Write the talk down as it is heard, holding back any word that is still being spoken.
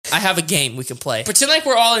I have a game we can play. Pretend like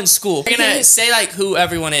we're all in school. We're gonna say like who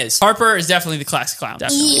everyone is. Harper is definitely the class clown.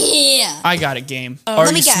 Definitely. Yeah. I got a game. Are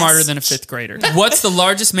Let me you guess. smarter than a 5th grader? What's the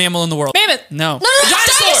largest mammal in the world? Mammoth. No.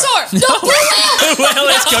 Dinosaur. Well,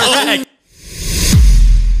 let's go back.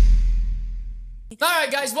 All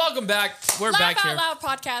right, guys, welcome back. We're back Laugh here. Out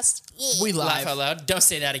Loud podcast. We Laugh live. out loud. Don't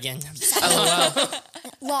say that again.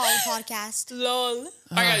 Lol podcast. Lol. All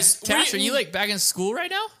right, guys. Tash, are you like back in school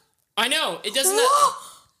right now? I know it doesn't.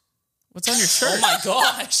 What's on your shirt? Oh my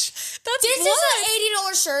gosh! That's This blood. is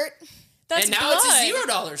an $80 shirt. That's And now blood. it's a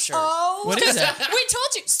 $0 shirt. Oh. What is that? We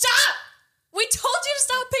told you. Stop. We told you to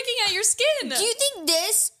stop picking at your skin. Do you think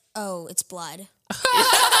this? Oh, it's blood.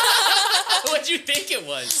 What'd you think it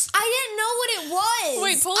was? I didn't know what it was.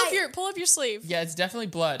 Wait, pull up your sleeve. Yeah, it's definitely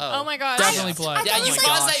blood. Oh my gosh. Definitely blood. Yeah, thought you it was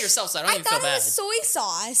caused like- that yourself, so I don't I even feel thought it bad. was soy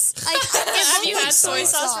sauce. Have you had soy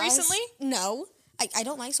sauce recently? No, I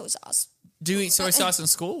don't like soy sauce. Do you eat soy sauce in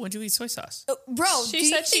school? When do you eat soy sauce? Bro, She do you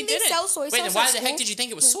said she think they didn't. sell soy Wait, sauce then why at the heck school? did you think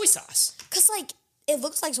it was soy sauce? Because like it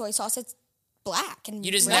looks like soy sauce. It's black and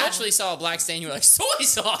You just brown. naturally saw a black stain. You were like, soy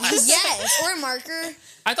sauce. Yes, or a marker.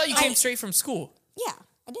 I thought you came straight from school. Yeah,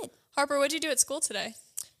 I did. Harper, what'd you do at school today?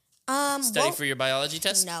 Study well, for your biology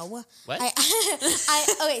test? No. What?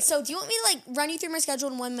 Okay, so do you want me to like run you through my schedule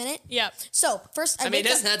in 1 minute? Yeah. So first, I mean, wake it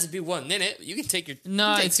doesn't up- have to be 1 minute. You can take your. No,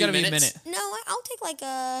 you can take it's 2 gotta be a minutes. minute. No, I'll take like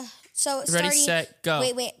a. So Ready, starting. set, go.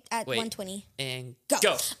 Wait, at Wait. 1:20. And Go.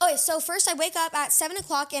 go. Okay, so first I wake up at 7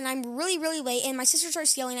 o'clock and I'm really, really late and my sister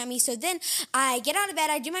starts yelling at me. So then I get out of bed,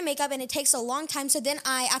 I do my makeup and it takes a long time. So then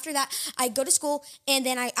after that, I go to school and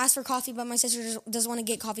then I ask for coffee, but my sister doesn't want to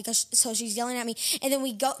get coffee so she's yelling at me. And then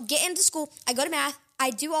we get into school, I go to math, I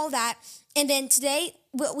do all that. And then today,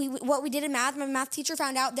 what we did in math, my math teacher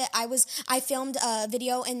found out that I filmed a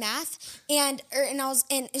video in math and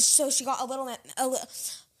so she got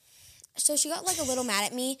so she got like a little mad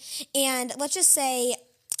at me, and let's just say,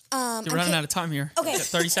 You're running out of time here. Okay, You got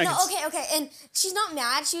 30 seconds. No, okay, and she's not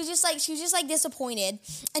mad. She was just like disappointed,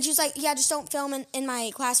 and she was like, "Yeah, just don't film in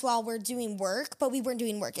my class while we're doing work." But we weren't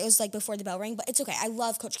doing work. It was like before the bell rang, but it's okay. I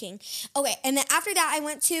love Coach King. Okay, and then after that, I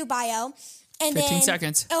went to bio. And 15 then,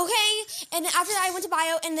 seconds. Okay, and then after that, I went to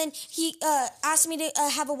bio, and then he asked me to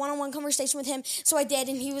have a one-on-one conversation with him. So I did,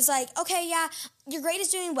 and he was like, "Okay, yeah, your grade is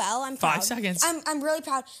doing well. I'm proud. 5 seconds. I'm really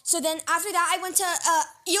proud." So then after that, I went to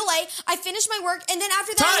ELA. I finished my work, and then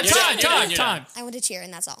after that, Time. I went to cheer,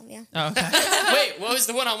 and that's all. Yeah. Oh, okay. Wait, what was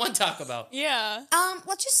the one-on-one talk about? Yeah.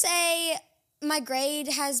 Let's just say my grade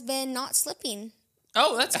has been not slipping.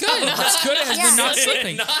 Oh, that's good. That's good. It has been not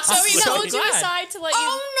slipping. So he I'm pulled you glad. aside to let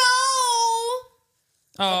you.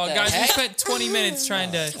 Oh, the guys, we heck? spent 20 minutes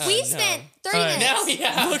trying to... No! We spent 30 All right. minutes. Now,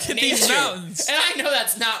 yeah. Look at these nature. mountains. And I know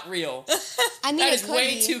that's not real. I mean, That it is could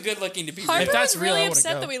way be. too good looking to be Harper real. If that's was real, really I wanna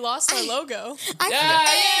upset go. that we lost our logo.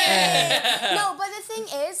 No, but the thing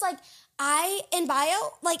is, like, in bio,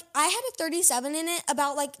 like, I had a 37 in it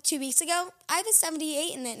about, like, 2 weeks ago. I have a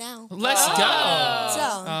 78 in it now. Let's go.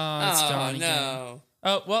 So, Oh, it's Oh, gone again. no.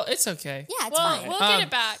 Oh, well, it's okay. yeah, it's Well, fine. we'll get it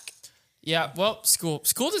back. Yeah, well, school.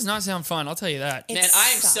 School does not sound fun, I'll tell you that. It Man, I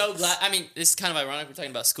am sucks. so glad. I mean, this is kind of ironic we're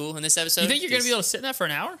talking about school in this episode. You think you're going to be able because to sit in that for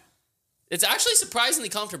an hour? It's actually surprisingly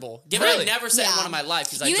comfortable. Given Really? I never sat in Yeah. one of my life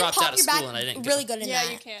because I You can dropped pop out of your school back and I didn't really go. good in Yeah,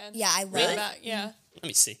 that. you can. Yeah, I Really? love Back, yeah. Let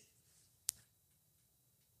me see.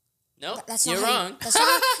 No, That's you're not how wrong.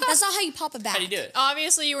 That's not how you pop it back. How do you do it?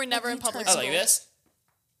 Obviously, you were never in you public turn? Oh, school. like this?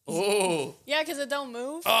 Oh. Yeah, because it don't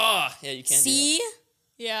move. Oh, yeah, you can See?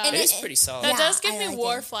 Yeah. And do that. It is it- pretty solid. That Yeah, does give I me like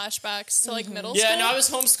war it. flashbacks to like middle Yeah, school. no, I was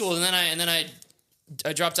homeschooled and then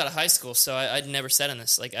I dropped out of high school, so I'd never sat in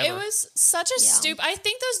this like ever. It was such a Yeah. stupid. I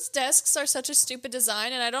think those desks are such a stupid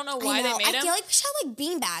design, and I don't know why I know. they made I them. feel like we should have, like,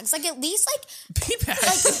 bean bags. Like, at least, like,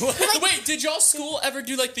 Beanbags. Wait, did y'all school ever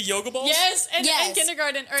do like the yoga balls? yes, and Yes.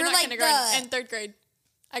 kindergarten or For, not like, kindergarten the- and third grade.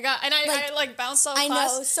 I bounced all I know,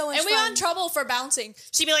 class. it was so much and we got in fun. trouble for bouncing.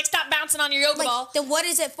 She'd be like, "Stop bouncing on your yoga ball." then what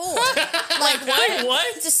is it for? like,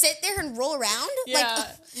 What? To sit there and roll around? Yeah,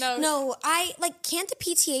 Like, no. can't the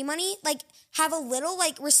PTA money, like, have a little,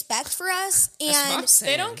 like, respect for us? That's what I'm And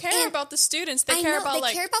saying. They don't care And- about the students. They I care know, about they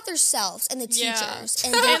like care about themselves and the yeah. teachers.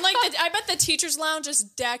 And, And like I bet the teachers' lounge is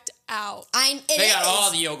decked out. They got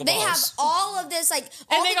all the yoga They have balls. all of this, like,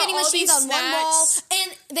 all they the got vending all machines these on one wall. snacks.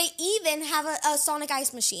 And they even have a Sonic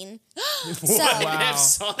Ice machine. So, They Wow. have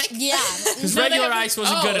Sonic? yeah. Because No, they regular have- ice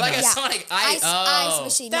wasn't Oh, good like enough. a Sonic Ice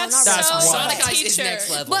machine. That's no, not That's really. wild. Sonic Ice is Teacher. next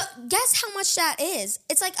level. But guess how much that is?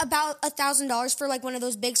 It's like about $1,000 for like one of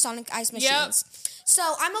those big Sonic Ice machines.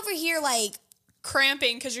 So I'm over here like,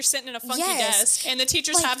 cramping because you're sitting in a funky Yes. desk, and the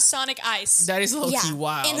teachers Like- have Sonic Ice. That is low key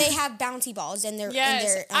wild. And they have bouncy balls in their Yes, in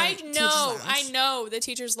their I teacher's know. lounge. I know the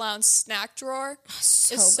teachers' lounge snack drawer.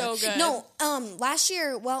 It's so good. No, last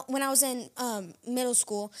year, when I was in middle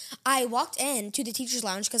school, I walked in to the teacher's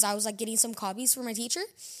lounge because I was like getting some copies for my teacher.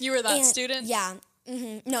 You were that And- student. Yeah.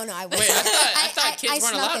 No, I wasn't. Wait, I thought kids weren't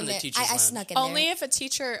snuck allowed in the there. teacher's I lounge. snuck in Only there. if a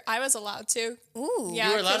teacher. I was allowed to. Ooh. Yeah.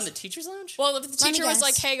 You were allowed in 'cause- the teacher's lounge? Well, if the Let me teacher was guess.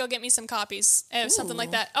 like, "Hey, go get me some copies," something like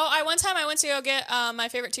Ooh. that. Oh, one time I went to go get my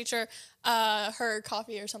favorite teacher her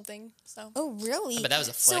coffee or something. So. Oh, really? But that was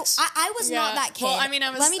a flex. So I was not that kid. Well, I mean,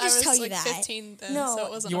 I was. Let me just I was tell you like that. 15 then, No. so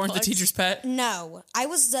it wasn't. you a weren't the flex. teacher's pet? No, I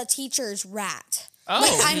was the teacher's rat. Oh.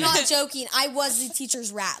 Like, I'm not joking. I was the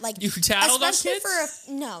teacher's rat. Like You tattled on especially kids?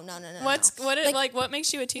 for no. What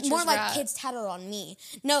makes you a teacher's More like rat? kids tattled on me.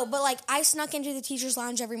 No, but like I snuck into the teacher's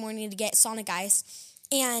lounge every morning to get Sonic Ice.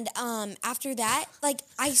 And after that, like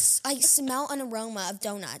I smell an aroma of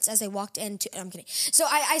donuts as I walked into. I'm kidding. So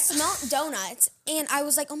I smelled donuts, and I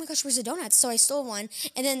was like, "Oh my gosh, where's the donuts?" So I stole one,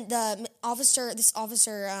 and then this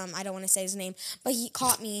officer, I don't want to say his name, but he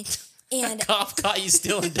caught me, and Cop caught you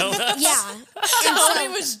stealing donuts? yeah, Tony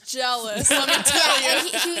was jealous. Let me tell yeah, you.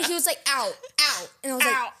 and he was like, "Ow, ow," and I was Ow.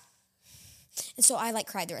 like, and so I like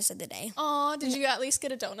cried the rest of the day. Aw, did you at least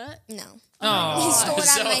get a donut? No, Oh. he stole it out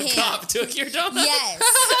So of my a hand. cop took your donut?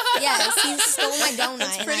 Yes, he stole my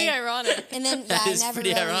donut. and Pretty I- ironic. And then That I is never pretty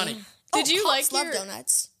really... ironic. Did you cops like love your-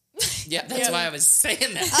 donuts? Yeah, that's why I was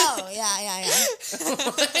saying that. Oh yeah.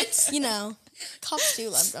 What? You know, cops do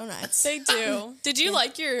love donuts. They do. Did you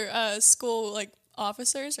like your school like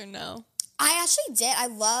officers or no? I actually did. I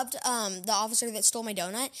loved the officer that stole my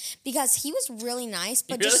donut because he was really nice.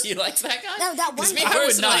 But Really? just You liked that guy? No, that 'Cause one me guy. I would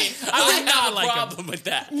personally, not. I would not have a like him. problem with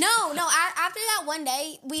that. no. After that one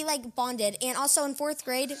day, we like bonded, and also in fourth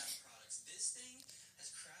grade.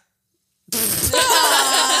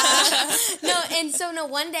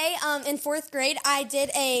 One day in fourth grade I did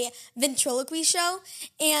a ventriloquy show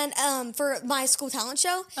and for my school talent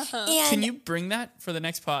show. And Can you bring that for the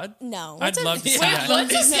next pod? No. I'd love to see Yeah, that. love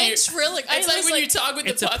to What's see a it. ventriloquy? It's like when you talk with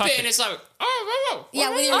It's the a puppet, puppet. and it's like, oh. Yeah,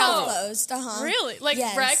 with your Oh. mouth closed. Really? Like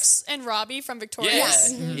Yes. Rex and Robbie from Victoria?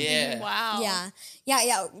 Yes. Mm-hmm. Yeah. Wow.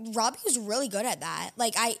 Yeah. Robbie was really good at that.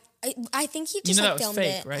 Like I think he just know that like was filmed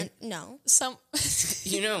fake, it. right? No. Some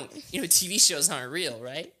You know, TV shows aren't real,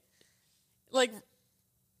 right? like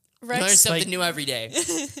Learn Rex. something like- new every day.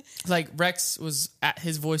 Like Rex was at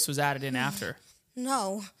his voice was added in after.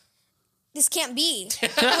 No. This can't be.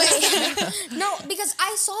 Wait. No, because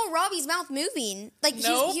I saw Robbie's mouth moving. Like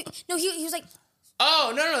No? he was like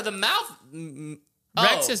Oh, no, the mouth. Oh.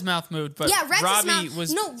 Rex's mouth moved, but yeah, Rex's Robbie mouth.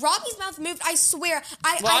 was No, Robbie's mouth moved. I swear.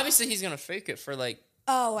 Well, obviously he's gonna fake it for like.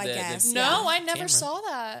 I the- guess. No, yeah. I never Camera. saw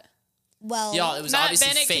that. Well, Y'all, it was Matt obviously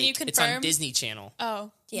Bennett, fake. can you It's on confirm? Disney Channel.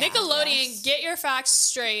 Oh. Yeah, Nickelodeon, yes. get your facts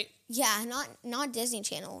straight. yeah, not Disney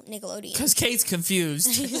Channel, Nickelodeon. because Kate's confused.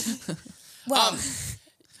 Well,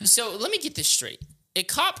 So let me get this straight. A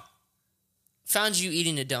cop found you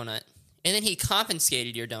eating a donut, and then he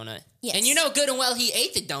confiscated your donut. Yes. And you know good and well he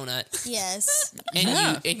ate the donut, yes.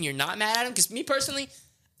 and you're not mad at him. Because me personally,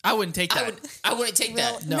 I wouldn't take that. I wouldn't take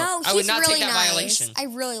that. No, No. he's I would not really take that nice. violation. I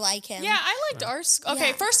really like him. Yeah, I liked our school. Okay,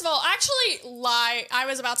 Yeah. first of all, actually I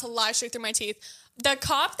was about to lie straight through my teeth. The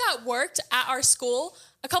cop that worked at our school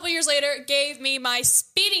a couple years later gave me my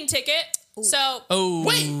speeding ticket. So, Oh,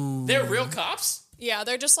 Wait, they're real cops? yeah,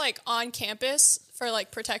 they're just like on campus for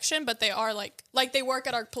like protection, but they are like they work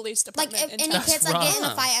at our police Like department. if in any town. kids like get in a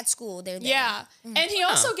rough. fight at school, they're there. Yeah. And he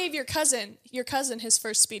also gave your cousin his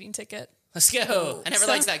first speeding ticket. Let's go. I never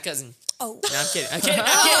liked that cousin. Oh. No, I'm kidding. I'm kidding.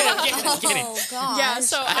 I'm kidding. Oh gosh. Yeah,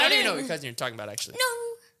 so I don't even didn't- know what cousin you're talking about, actually.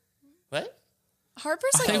 No. What?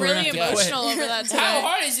 Harper's like think we're really gonna have to quit. emotional over that How today.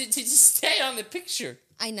 hard is it to just stay on the picture?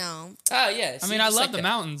 I know. Oh, yes. I mean, I love the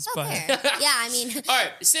mountains, but Fair. Yeah, I mean. All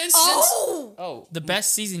right, since Oh. the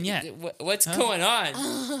best season yet. What's going on?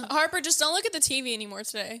 Harper, just don't look at the TV anymore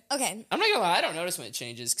today. Okay. I'm not gonna lie, I don't notice when it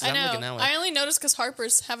changes because I I'm looking that know. way. I only noticed because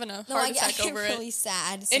Harper's having a No, heart I attack get over really it.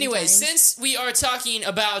 sad. Anyway, sometimes. since we are talking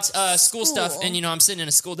about school stuff, and I'm sitting in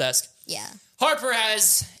a school desk, Yeah. Harper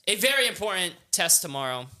has a very important test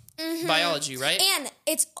tomorrow, biology, right? And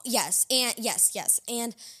it's yes,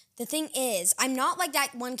 and the thing is, I'm not like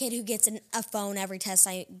that one kid who gets a phone every test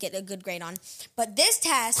I get a good grade on. But this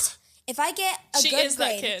test, if I get a She good is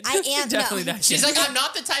that grade, kid. I am Definitely no. that She's kid. like, I'm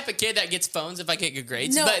not the type of kid that gets phones if I get good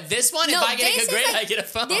grades, No. but this one, if No, I get a this good is grade, like- I get a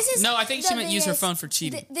phone. This is No, I think she the meant use her biggest- phone for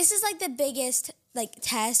cheating. This is like the biggest like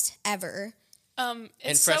test ever. in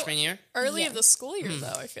It's freshman year. early Yeah. of the school year,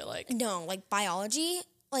 though. I feel like. No, like biology,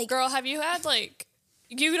 like Girl, have you had like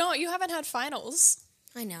you haven't had finals?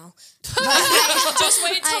 I know. Just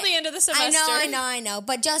wait till the end of the semester. I know.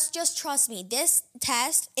 But just trust me. This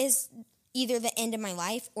test is either the end of my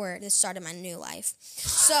life or the start of my new life.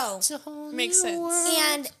 So Makes sense.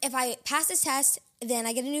 and if I pass this test, then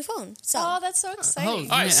I get a new phone. So Oh, that's so exciting.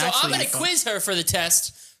 Oh, All right, so I'm actually going to have fun. quiz her for the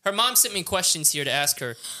test. Her mom sent me questions here to ask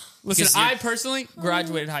her. Listen, Because you're- I personally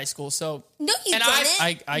graduated high school, so no, you And didn't.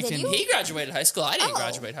 I Did can- you? He graduated high school. I didn't Oh.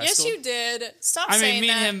 graduate high Yes, school. you did. Stop I saying mean, me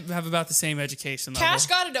that. and him have about the same education level. Cash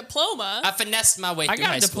got a diploma. I finessed my way I through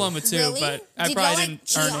got high a diploma too, Really? but I Did probably y'all didn't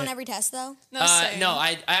cheat earn on it. every test though? No, same. No,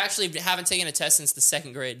 I actually haven't taken a test since the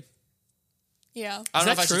second grade. Yeah. I don't know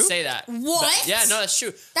that if I should true? say that. What? But yeah, no, that's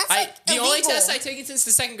true. That's, I, like, the only illegal. test I've taken since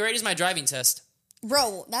the second grade is my driving test.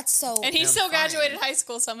 Bro, that's so. And he I'm still fine. graduated high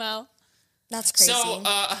school somehow. That's crazy.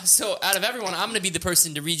 So out of everyone, I'm going to be the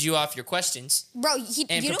person to read you off your questions. Bro, and you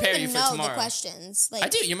don't prepare even you for know tomorrow. the questions. Like, I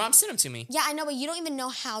do. Your mom sent them to me. Yeah, I know, but you don't even know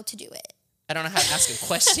how to do it. I don't know how to ask a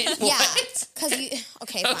question. Yeah, What? because you.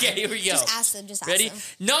 Okay, fine. Okay, here we go. Just ask them. Just ask Ready? them.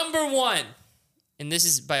 Number one, and this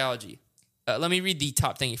is biology. Let me read the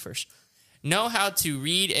top thingy first. Know how to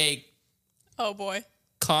read a Oh boy.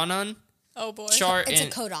 Conan Oh boy. chart It's a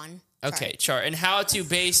and codon. okay chart and how to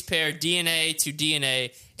base pair DNA to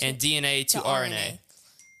DNA and DNA to RNA.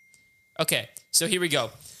 Okay, so here we go.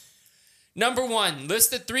 Number one, list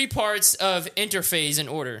the three parts of interphase in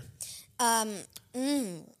order.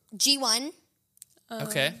 G1,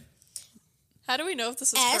 Okay, How do we know if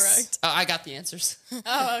this is S. correct? I got the answers.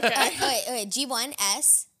 Oh, okay. wait, G1,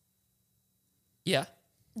 S, Yeah.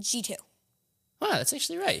 G2. Wow, that's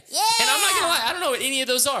actually right. Yeah! And I'm not gonna lie, I don't know what any of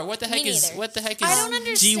those are. What the heck is? neither. What the heck is? I don't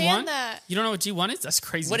understand G1? that. You don't know what G1 is? That's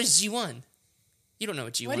crazy. What is G1? You don't know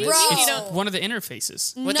what G1 What is. do you mean Bro. you don't? One of the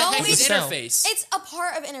interfaces. What No, the heck is it's- Cell. interface? It's a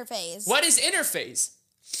part of interphase. What is interface?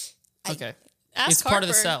 Okay. Ask It's part of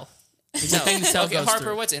the Harper. cell. It's the thing the cell Okay, goes Harper,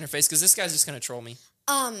 through. what's interface? Because this guy's just gonna troll me.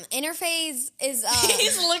 Interphase is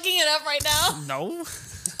He's looking it up right now. No.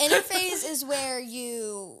 interphase is where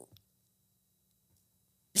you.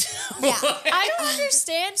 Yeah. I don't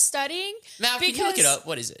understand studying Matt, can you look it because up?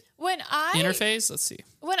 What is it? when I Interface? Let's see.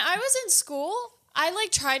 when I was in school, I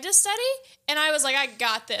like tried to study and I was like, I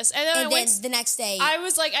got this. And then I And then went the next day, I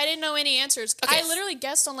was like, I didn't know any answers. Okay. I literally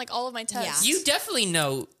guessed on like all of my tests. Yeah. You definitely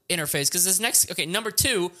know interface because this next. Okay, number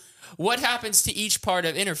two. What happens to each part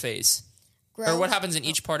of interface, growth, or what happens in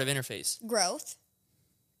each part of interface? growth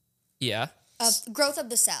Yeah. growth of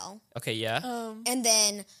the cell, Okay. Yeah. and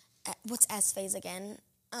then what's S phase again?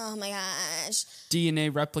 Oh my gosh, DNA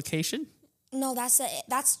replication? no, that's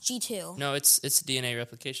G2. No, it's DNA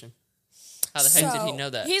replication. How the heck did he So- know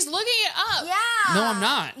that? He's looking it up. Yeah. No, I'm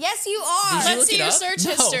not. Yes, you are. Did you Let's look see it your up? search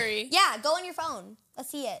No. history. Yeah, go on your phone. Let's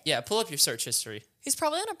see it. Yeah. Pull up your search history. He's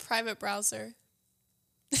probably on a private browser.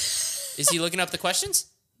 Is he looking up the questions?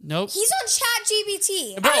 Nope. He's on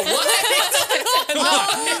ChatGPT. Bro, what?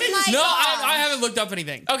 Oh my No, God. I haven't looked up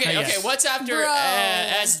anything. Okay. Not yet. Okay. What's after Bro.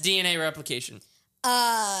 DNA replication?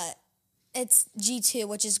 It's G2,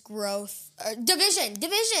 which is growth.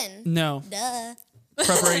 Division. No. Duh.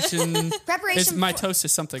 Preparation. Preparation. It's mitosis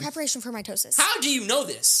something. Preparation for mitosis. How do you know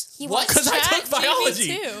this? He What? wants- Because I took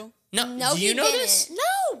biology. too. No. No, do you he know didn't. this? No.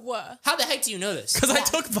 How the heck do you know this? Because I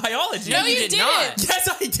took biology. No, you you did didn't. not. Yes,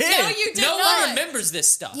 I did. No, you did No not. one remembers this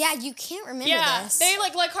stuff. Yeah, you can't remember Yeah, this. they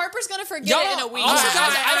like Harper's gonna forget Y'all- it in a week. Also, Okay,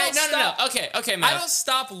 guys, I alright, don't no. stop. Okay, I Mav. don't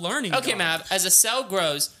stop learning. Okay, though. Mav. As a cell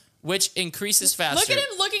grows, which increases faster. Look at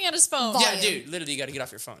him looking at his phone. Vol- Yeah, Volume. dude. Literally, you got to get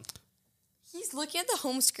off your phone. He's looking at the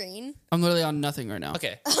home screen. I'm literally on nothing right now.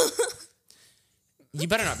 Okay. You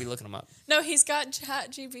better not be looking them up. No, he's got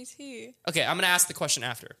ChatGPT. Okay, I'm gonna ask the question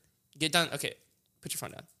after. Get done. Okay, put your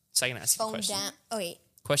phone down. So I can ask you the Phone question. down. Oh wait.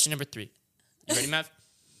 Question number 3. You ready, Mav?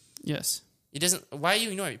 Yes. It doesn't. Why are you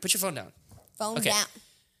ignoring me? Put your phone down. Phone Okay. down.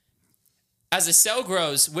 As a cell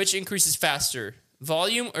grows, which increases faster,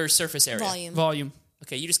 volume or surface area? Volume. Volume.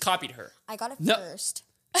 Okay, you just copied her. I got it No. first.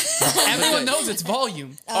 Everyone knows it's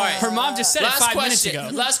volume. All right. Her mom just said it 5 minutes question.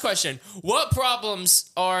 ago. Last question. What problems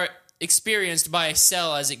are experienced by a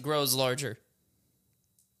cell as it grows larger?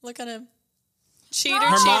 Look at him. Cheater,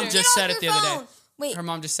 Her cheater. mom Get just off said it your the other phone. day. Wait. Her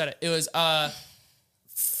mom just said it. It was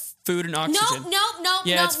food and No, oxygen. no.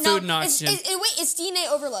 Yeah, it's food and It's- oxygen. wait, it's DNA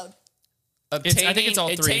overload. I think it's all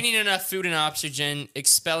three. Obtaining enough food and oxygen,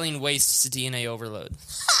 expelling waste is DNA overload.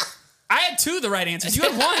 I had 2 of the right answers. You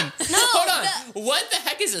had 1. No. Hold on. What the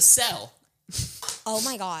heck is a cell? Oh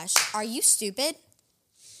my gosh. Are you stupid?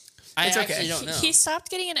 I It's okay. actually don't know. He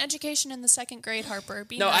stopped getting an education in the 2nd grade, Harper.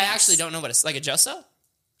 Be No, I nice. actually don't know what it's like. A gel cell?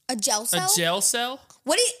 A gel A cell? jail cell?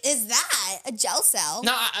 What is that? A gel cell?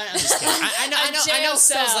 No, I'm just kidding. I know jail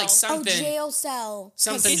cells cell. like Oh, something jail cell.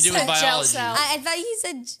 something He to do said with gel biology. cell. I thought he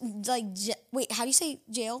said like wait. How do you say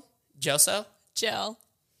jail? Gel cell? Gel.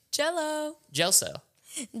 Jello. Gel cell.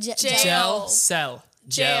 Jail. Jail cell.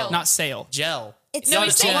 Jail. Not sale. Gel. It's No, Not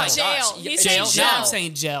he's a saying jail. jail. Gosh, He's Jail? saying Now jail. I'm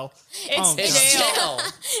saying jail. It's Oh, It's jail. jail.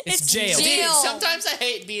 It's jail. jail. Dude, Jail. sometimes I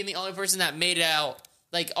hate being the only person that made it out.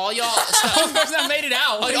 Like all y'all, I made it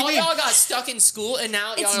out. What do you all mean? y'all got stuck in school, and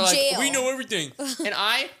now It's y'all are like, jail. we know everything. And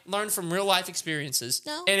I learned from real life experiences.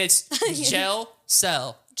 No. And it's gel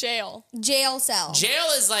cell. Jail. jail cell. Jail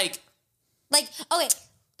is like Like, okay,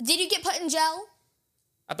 did you get put in jail?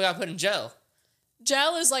 I got put in jail.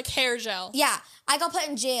 Gel is like hair gel. Yeah, I got put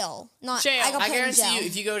in jail. Not Jail. I got I put in guarantee jail. you,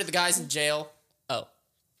 if you go to the guys in jail,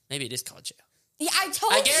 maybe it is called jail. Yeah, I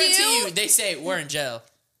told I guarantee you, they say we're in jail.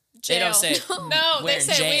 They Jail. don't say No, we're they in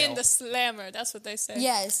say we jail. in the slammer. That's what they say.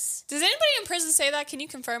 Yes, Does anybody in prison say that? Can you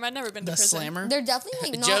confirm? I've never been to The prison. slammer? they're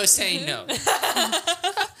definitely not. Joe's saying no.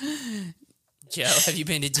 Joe, have you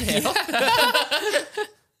been to jail?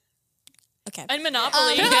 Okay. And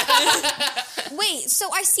Monopoly. Wait, so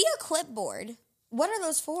I see a clipboard. What are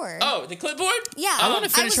those for? Oh, the clipboard? yeah. I wanna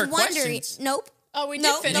finish was her wondering. questions. Nope. Oh, we did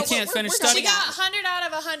No, finish. no, You can't we're- finish we're studying. She going got out. 100 out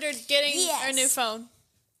of 100 getting Yes. her new phone.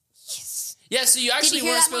 Yeah, so you actually hear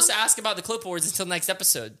weren't that, supposed Mom? to ask about the clipboards until next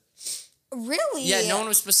episode. Really? Yeah, no one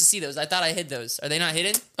was supposed to see those. I thought I hid those. Are they not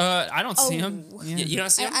hidden? I don't see him. Oh. Yeah. You don't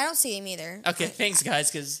see them? I don't see him either. Okay, thanks guys,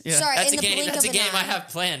 because Yeah. Sorry, that's in a the game. blink That's a of an game I eye. have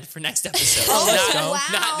planned for next episode. Oh, not,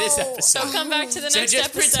 wow. not this episode. So come back to the So next just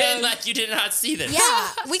episode. pretend like you did not see them. Yeah,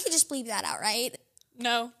 we could just bleep that out, right?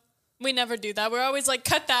 No, we never do that. We're always like,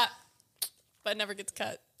 cut that, but it never gets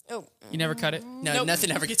cut. Oh, You never cut it? No, Nope.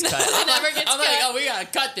 nothing ever gets cut. I'm never like, gets I'm like, cut. oh, we gotta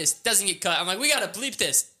cut this. Doesn't get cut. I'm like, we gotta bleep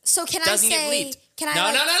this. so can Doesn't I get say? bleeped. Can I? No,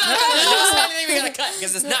 like, no, no, no, no, no. Don't say anything we gotta cut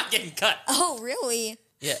because it's not getting cut. Oh, really?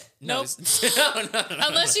 Yeah. No. Nope. no, no.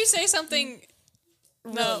 Unless you say something.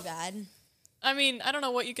 Really No, bad. I mean, I don't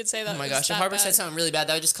know what you could say that. Oh my is gosh, if that Harper bad. said something really bad,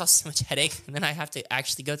 that would just cause so much headache, and then I have to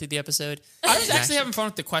actually go through the episode. I was actually having fun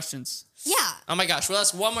with the questions. Yeah. Oh my gosh, well,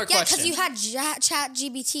 that's one more Yeah, question. because you had Chat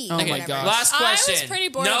GBT. Oh or my whatever. gosh. Last I was question. pretty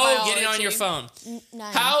bored no, of get it on biology. your phone.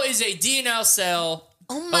 None. How is a DNL cell?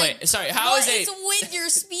 Oh Oh my. wait, sorry. How What is a? is with your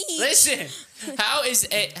speech? Listen. How is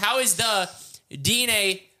the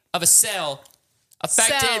DNA of a cell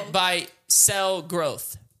affected Cell. by cell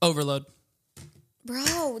growth? Overload.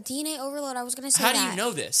 Bro, DNA overload. I was gonna say How that. do you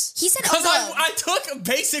know this? He said Because overload. I took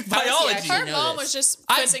basic How does he biology. actually Her know mom this? was just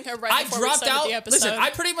I, kissing her right I before dropped we started out. the episode. Listen, I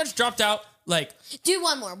pretty much dropped out Do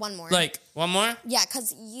one more. One more. One more. Yeah,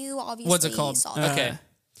 because you obviously. what's it called? saw Okay. that.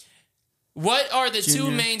 What are the junior,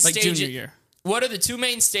 two main like stages? junior year. What are the two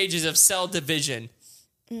main stages of cell division?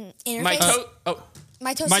 Interface.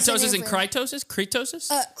 Mitosis. Mitosis and interference. critosis? Critosis?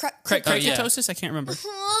 Oh, yeah. Critosis? I can't remember.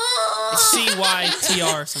 Oh.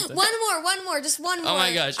 CYTR or something. One more, just one more. Oh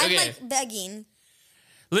my gosh, I'm okay. like begging.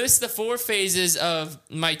 List the 4 phases of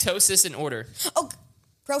mitosis in order. Oh,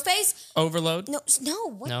 prophase? Overload? No.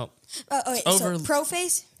 What? Nope. Okay, Over- so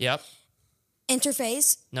prophase, Yep.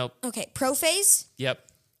 interphase. Nope. Okay, prophase. Yep.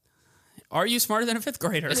 Are you smarter than a fifth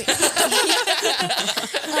grader? It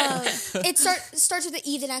starts with the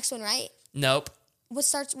E. The next one, right? Nope. What's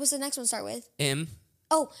the next one start with? M.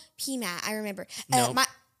 Oh, PMAT. I remember. Nope.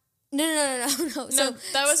 No. no, So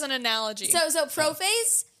that was an analogy. so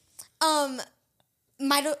prophase,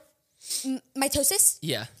 mitosis,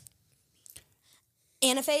 Yeah.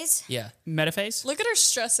 anaphase. Yeah. Metaphase? Look at her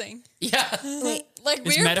stressing. Yeah. Wait, Like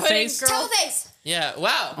Is we were putting metaphase- girl. telophase. Yeah.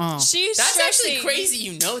 Wow. Oh. She's That's stressing. actually crazy.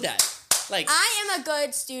 You know that. Like I am a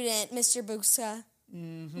good student, Mr. Buska.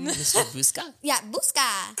 Mr. Buska. Yeah,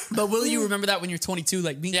 Buska. But will you remember that when you're 22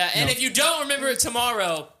 like me? Yeah. And No. if you don't remember it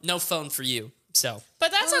tomorrow, no phone for you. So.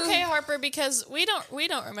 But that's okay, Harper, because we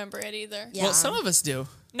don't remember it either. Yeah. Well, some of us do.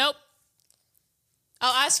 Nope.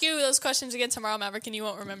 I'll ask you those questions again tomorrow, Maverick, and you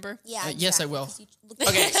won't remember. Yeah. yes, I exactly, will. 'cause you look-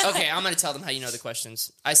 Okay. I'm gonna tell them how you know the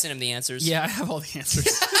questions. I sent him the answers. Yeah, I have all the answers.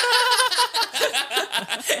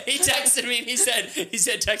 He texted me. And he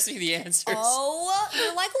said, text me the answers. Oh,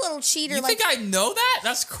 you're like a little cheater. You like, think I know that?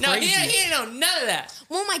 That's No, crazy. he didn't know none of that.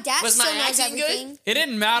 well, my dad Was my still knows acting good? everything. It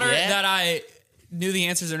didn't matter Yeah. that I knew the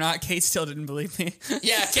answers or not. Kate still didn't believe me.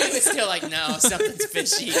 Yeah, Kate was still like, no, something's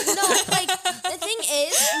fishy. No, like the thing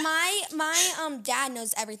is, my dad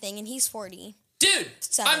knows everything, and he's 40. Dude,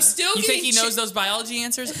 Seven. I'm still You getting think he knows those biology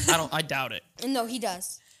answers? I doubt it. No, he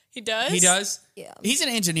does. He does? He does? Yeah. He's an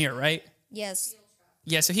engineer, right? Yes.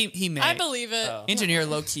 Yeah, so he may. I believe it. Oh. Engineer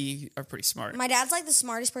low key are pretty smart. My dad's like the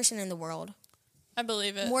smartest person in the world, I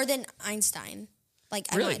believe it. more than Einstein. Like,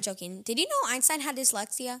 I'm Really? not joking. Did you know Einstein had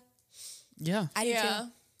dyslexia? Yeah. I do yeah. too.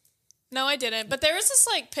 No, I didn't. But there was this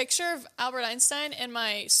like picture of Albert Einstein in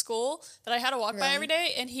my school that I had to walk by Really? every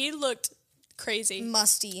day, and he looked crazy.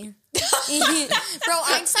 Musty. Bro,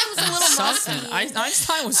 Einstein was a little Something. musty.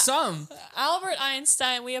 Einstein was some. Albert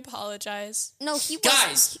Einstein, we apologize. No, he was.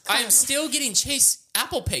 Guys, I'm still getting Chase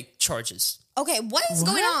Apple Pay charges. Okay, what is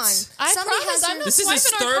going on? I Somebody promise has I'm your- not This is his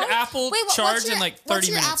swiping our third card. Apple Wait, charge what's your, in like 30 what's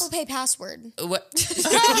your minutes. Apple Pay password? What?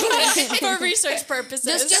 For research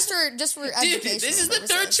purposes. Just for Dude, education. this is the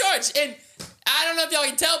third charge, and I don't know if y'all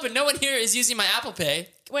can tell, but no one here is using my Apple Pay.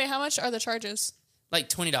 Wait, how much are the charges? Like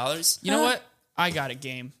 $20. You know what? I got a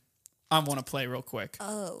game I want to play real quick.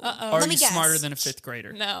 Oh. Are Let you me guess. smarter than a 5th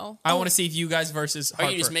grader? No. I want to see if you guys versus Are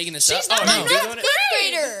Harper. you just making this She's up? not Oh, my no. fifth You're doing it?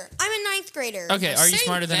 Fifth grader. I'm a ninth grader. Okay, are you Same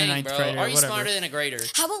smarter than a thing, 9th bro. grader? Are you Whatever. smarter than a grader?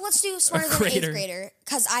 How about let's do smarter than an grader. 8th grader?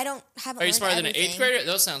 Because I don't have. Are you smarter than an 8th grader?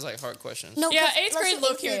 Those sounds like hard questions. No. Yeah, 'cause 8th let's grade do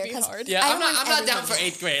low-key 8th would be grader, 'cause hard. Yeah, I I'm not want down for everybody.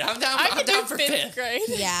 8th grade. I'm down, I I'm could down do for 5th 5th. grade.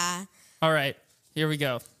 Yeah. All right, here we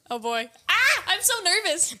go. Oh boy. Ah! I'm so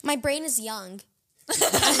nervous. My brain is young.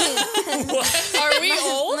 Are we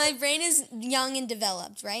old? My brain is young and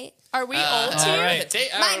developed, right? Are we old all here? right.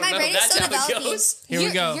 My brain is still developing. Here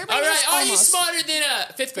we go. Your brain All right, is are you almost. smarter than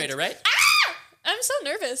a 5th grader, right? I'm so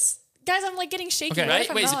nervous. Guys, I'm like getting shaky. Okay. What Right? if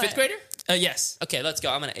I'm Wait, is it not? 5th grader? Yes. Okay, let's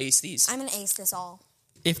go. I'm going to ace these. I'm gonna ace this all.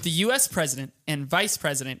 If the U.S. president and vice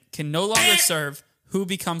president can no longer serve, who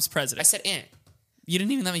becomes I president? said and. You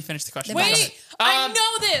didn't even let me finish the question. The Go vice- ahead. Wait, I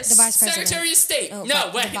know this. The vice president. Secretary of State. Oh,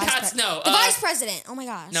 No, the wait, vice that's pre- no. The vice president. Oh my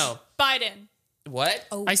gosh. No. Biden. What?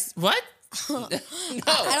 Oh. What? No. I don't think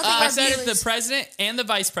I our said if the viewers- president and the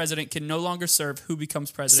vice president can no longer serve, who becomes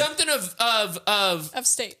president? Something of Of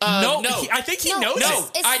state. no, no. I think he No, knows no,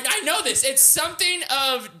 it. I know this. It's something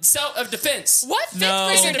of defense. What fifth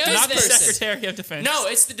No, grader knows not the this? Secretary of Defense. No,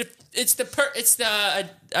 it's the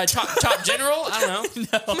top general. I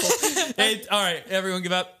don't know. Hey, all right, everyone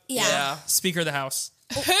give up. Yeah. Speaker of the House.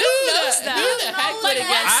 Who knows Who that? the heck No, would have like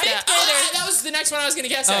guessed fifth that? Oh, that was the next one I was going to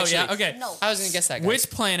guess. Oh, Actually. yeah, okay. No. I was going to guess that. Guy. Which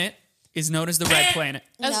planet is known as the red planet?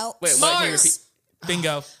 No. Wait, what? Can you Mars. repeat?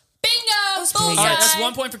 Bingo. Bingo! was Bullseye. All right, that's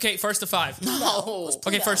 1 point for Kate. First to 5. No. Okay,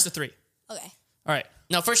 Pluto. first to 3. Okay. All right.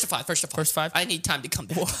 No, first to 5. First to 5. First 5? I need time to come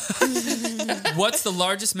back. What's the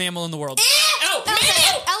largest mammal in the world? Oh,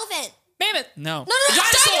 Elephant. Elephant. Mammoth. No. No.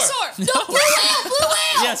 Dinosaur. No. Blue whale. Blue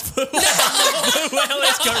whale. Yes, blue whale. Blue whale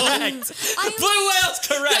is correct. Blue whale's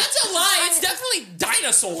correct. That's a lie. It's definitely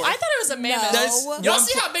dinosaur. I thought it was a mammoth. That's Y'all one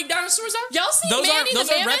see how big dinosaurs are? Y'all see Those Manny are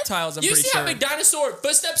the mammoth? reptiles, I'm You pretty see sure. how big dinosaur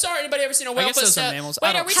footsteps are? Anybody ever seen a whale I guess those footstep? are mammals. Wait,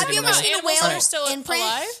 I don't are we think talking you they ever about seen a animals whale that are still imprint?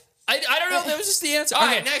 alive? I don't know. That was just the answer. All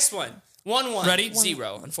Okay. right, next one. 1-1. Ready?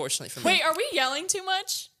 0, unfortunately for me. Wait, are we yelling too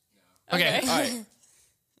much? Okay. All right.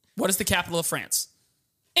 What is the capital of France?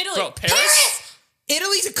 Italy. Bro, Paris?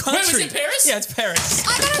 Italy's a country. Wait, was it Paris? Yeah, it's Paris.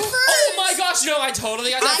 I got it first. Oh my gosh, no, I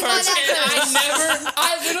totally got that I got first. that And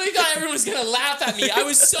I literally thought everyone was going to laugh at me. I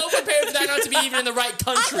was so prepared for that not to be even in the right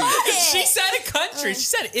country. got it. She said a country. She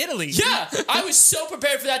said Italy. Yeah, I was so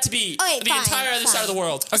prepared for that to be Okay, the fine, entire other fine. side of the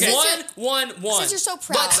world. Okay. Since 1-1-1. Since you're so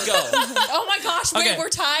proud. Let's go. Oh my gosh, wait, Okay. we're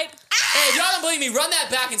tied. Hey, if y'all don't believe me, run that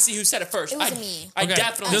back and see who said it first. It was I, me. I Okay,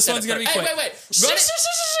 definitely this said one's it gonna first. be quick. Hey, wait. Shh, Run shh, it. shh,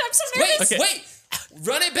 shh, I'm so nervous. Wait, Okay. wait.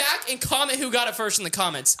 Run it back and comment who got it first in the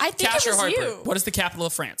comments. I think Cash it or was Harper? you. What is the capital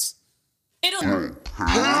of France? Italy.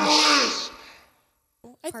 I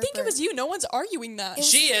think it Harper. was you. No one's arguing that.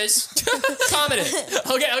 She is. Comment it.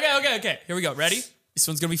 Okay. Here we go. Ready? This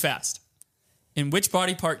one's gonna be fast. In which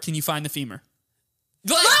body part can you find the femur?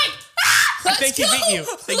 Like, I think he beat you.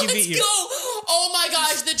 I think he Let's beat you. go. Oh my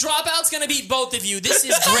gosh, the dropout's gonna beat both of you. This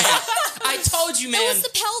is great. I told you, It man. was the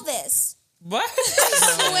pelvis. What?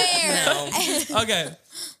 I swear. Okay.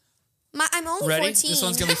 I'm only Ready? 14. This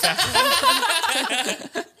one's gonna be fast.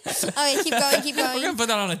 Okay, keep going, keep We're going. gonna put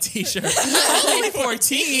that on a t-shirt. Only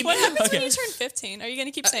 14. What happens when Okay. you turn 15? Are you going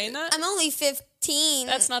to keep saying that? I'm only 15.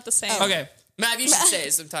 That's not the same. Okay. Matt, you should say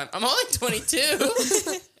it sometime. I'm only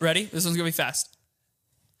 22. Ready? This one's gonna be fast.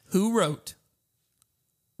 Who wrote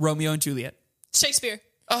Romeo and Juliet? Shakespeare.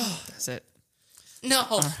 That's it.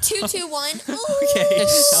 No. 2, 2, 1. Ooh. Okay.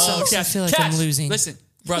 Sucks. I feel like I'm losing. Listen,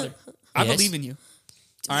 brother. I Yes? believe in you.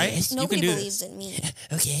 All right? You Nobody can do believes this. in me.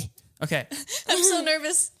 Okay. Okay. I'm so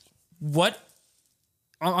nervous. What?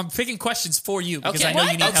 I'm picking questions for you because Okay. I know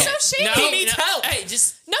What? you need That's help. so shady. No, He needs no. help. Hey,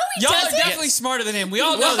 just. No, he Y'all are doesn't. definitely smarter than him. We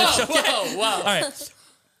all know this. Okay? Whoa. All right.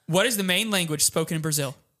 What is the main language spoken in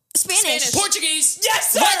Brazil? Spanish. Spanish. Portuguese.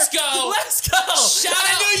 Yes, Let's go. Let's go. Shout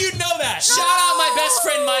I out. knew you'd know that. Shout out my best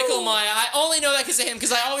friend Michael Maya. I only know that because of him.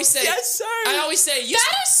 Because I always say, Yes, sir. I always say, you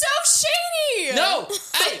That is so shady. No,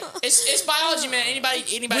 hey, it's biology, man. Anybody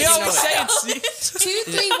We can know always say it. it's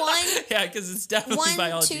 2, 3, 1. yeah, because it's definitely 1,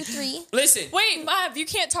 biology. 2, 3. Listen, Wait, Mav, you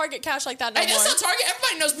can't target Cash like that no hey, more. that's not Target.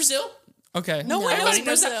 Everybody knows Brazil. Okay. No one knows Everybody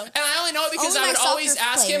knows Brazil. that. And I only know it because Only I my would always soccer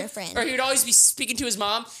ask player him, friend. or he would always be speaking to his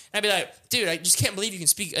mom, and I'd be like, dude, I just can't believe you can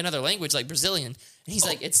speak another language like Brazilian. And he's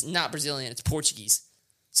like, it's not Brazilian, it's Portuguese.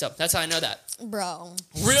 So that's how I know that. Bro.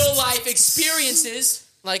 Real life experiences,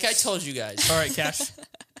 like I told you guys. All right, Cash.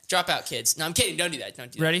 Drop out, kids. No, I'm kidding. Don't do that.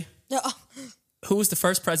 Don't do that. Ready? No. Who was the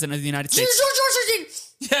first president of the United George States? Washington.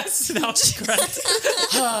 Yes, that was correct.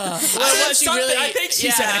 I thought you something- really, I think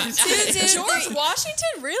she said it. 2, 2, George 3.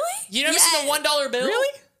 Washington, really? You never seen the $1 bill?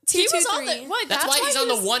 Really? He 2, was 2, on the 3. what? That's why he's he on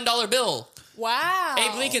the was- $1 bill. Wow.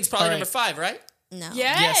 Abe Lincoln's probably All right. number 5, right? No.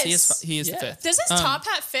 Yes. Yes, he is Yeah. the fifth. Does his Um, top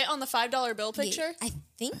hat fit on the $5 bill Yeah, picture? I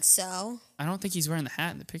think so. I don't think he's wearing the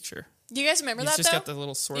hat in the picture. Do you guys remember He's that just though? got the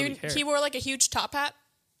little swirly hair. He wore like a huge top hat.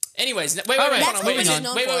 Anyways, wait, All right. hold That's on. what Wait, he's wait,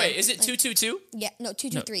 known wait, for. wait. Is it Like- 2-2-2? Yeah, no, 2,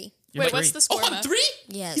 2, 3. You're Wait, three. what's the score? Oh, I'm Mav? 3?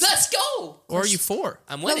 Yes. Let's go. Or are you 4?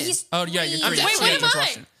 I'm No, winning. he's Oh, yeah, you're 3. three. Wait, what am George I?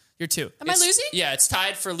 Washington. You're 2. Am I losing? Yeah, it's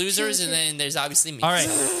tied for losers, and then there's obviously me. All right.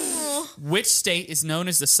 Which state is known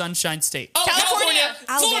as the Sunshine State? Oh, California.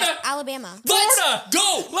 Florida. Alabama. Florida.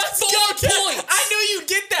 Go. Let's Full go, Kat. points. I knew you'd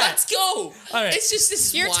get that. Let's go. All right. It's just this.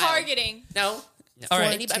 is You're wild. targeting. No. All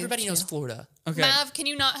right. Everybody knows Florida. Okay. Mav, can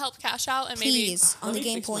you not help Cash out and maybe Please, on the me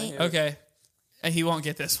game fix my point. hair. Okay. He won't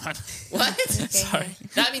get this one. What? Sorry.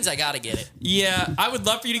 That means I gotta get it. Yeah, I would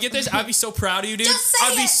love for you to get this. I'd be so proud of you, dude. Just say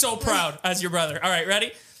I'd be it. so proud as your brother. All right,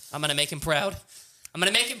 ready? I'm gonna make him proud. I'm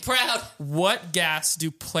gonna make him proud. What gas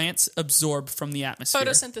do plants absorb from the atmosphere?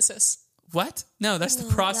 photosynthesis? What? No, that's the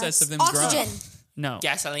process That's of them oxygen. growing. No.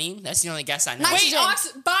 Gasoline. That's the only gas I know. Nitrogen.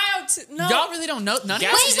 Wait, no. Y'all really don't know none of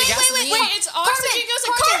Gas- this? Is it gasoline? Wait, it's oxygen goes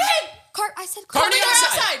to carbon. I said Carbon carbon.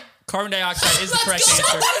 dioxide. Carbon dioxide is the correct go.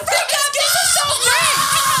 answer.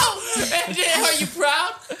 Are you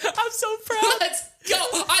proud? I'm so proud. Let's go.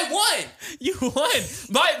 I won. You won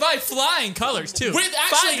by flying colors too. With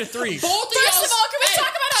actually 5-3. both of First y'all's- of all, can we Hey, talk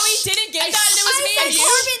about how he didn't get hey, that and it was I me said and you?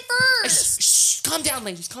 carbon first. Shh, calm down,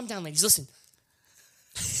 ladies. Calm down, ladies. Listen.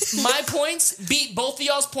 My points beat both of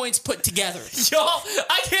y'all's points put together. Y'all,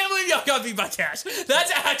 I can't believe y'all got beat by Cash.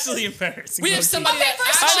 That's actually embarrassing. We have low-key. somebody Okay, that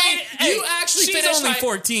first of actually, all- you actually she's finished only high,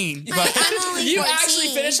 14. But I'm only you 14. actually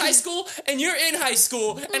finished high school, and you're in high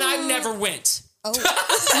school, and I never went. Oh, you went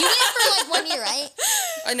for like 1 year, right?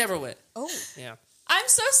 I never went. Oh, Yeah. I'm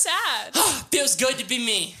so sad. Feels good to be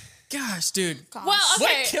me. gosh, dude, gosh. Well, okay.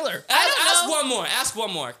 what killer. Ask know. one more. Ask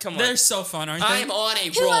one more. Come on. They're so fun, aren't they? I'm on a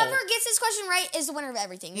roll. Whoever gets this question right is the winner of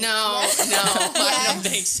everything. No, I Yes. don't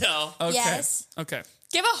think so. Okay. Yes. Okay.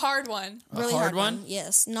 Give a hard one. Really hard one?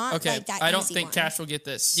 Yes, not Okay. like that. I don't easy think one. Cash will get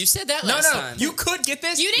this. You said that no, last no, time. you could get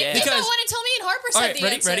this. You didn't Yeah. give that Because one until me and Harper said All right, the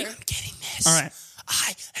ready, answer. ready? I'm getting this. all right.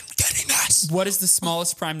 I am getting this. What is the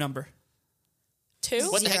smallest prime number? 2?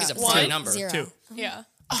 What the heck is a Zero. prime One. number? 0. 2. Yeah.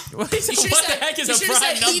 What, is, You should've what said- the heck is you a should've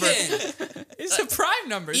prime said number? even. It's a prime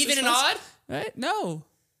number. It's Even the and odd? smallest- Right? No.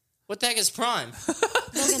 What the heck is Prime?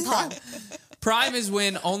 Logan Paul. Prime is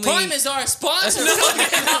when only. Prime is our sponsor.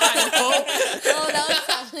 Oh, that was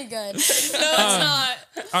probably good. No, it's not.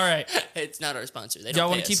 All right. It's not our sponsor. They don't Y'all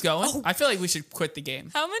pay want to us. keep going? I feel like we should quit the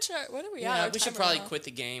game. How much what are we at? Yeah, Our we should timer probably now. quit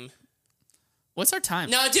the game. What's our time?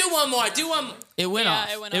 No, do one more. Do one. It went Yeah,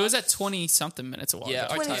 off. it went was off. at 20 something minutes a while Yeah,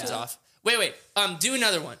 ago. our time's off. Wait. Do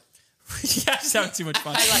another one. Yeah, it's having too much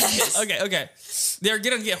fun. I like this. Okay. They're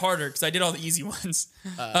gonna get harder because I did all the easy ones.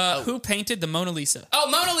 Who painted the Mona Lisa? Oh,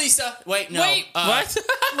 Mona Lisa. Wait, no. Wait, What?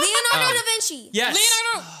 Leonardo da Vinci. Yes.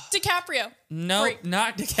 Leonardo DiCaprio. No, Wait.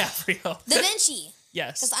 not DiCaprio. Da Vinci.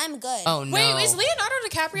 Yes. Because I'm good. Oh no. Wait, is Leonardo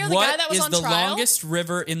DiCaprio the guy What that was is on the trial? longest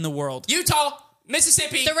river in the world? Utah,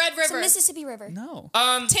 Mississippi, The Red It's the River. Mississippi River. No.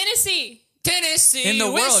 Tennessee. Tennessee, In the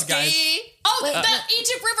world, whiskey. guys. Oh, Wait, the no.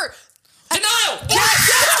 Egypt River. Denial. Yes!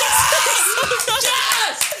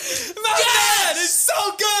 Yes. That is so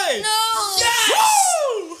good. No. Yes.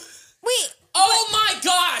 Woo! Wait. Oh my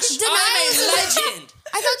gosh! Denial I'm is a a- legend.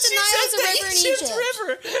 I thought the She Nile was said a river in Egypt Egypt.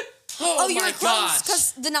 River. Oh, you my were close gosh!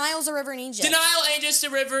 because the Nile's a river in Egypt. The Nile ain't just a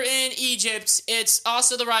river in Egypt. It's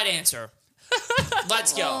also the right answer.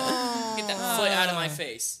 Let's go. Get that foot out of my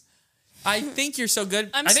face. I think you're so good.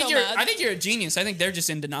 I'm I think so you're. mad. I think you're a genius. I think they're just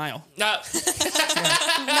in denial. No.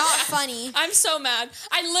 Not funny. I'm so mad.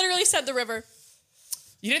 I literally said the river.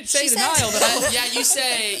 You didn't say She the said- Nile, but Yeah, you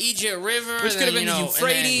say Egypt River, Which and could have then, been the you know, and then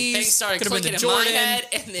Euphrates, things started could have been clicking the in my Jordan. head,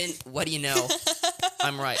 and then what do you know?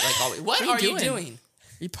 I'm right, like always. What What are you doing? doing?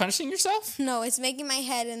 are you punishing yourself? No, it's making my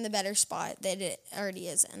head in the better spot that it already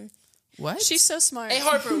is in. What? She's so smart. Hey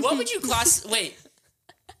Harper, what would you class? Wait,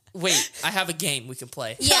 Wait, I have a game we can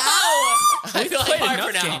play. Yeah. I feel like played Harper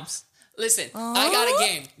enough now. games. Listen, I got a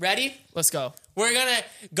game. Ready? Let's go. We're gonna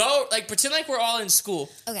go pretend like we're all in school.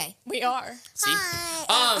 Okay. We are. See?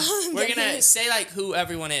 Hi. We're gonna say who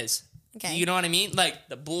everyone is. Okay. You know what I mean? Like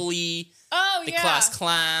the bully, Oh, the yeah. class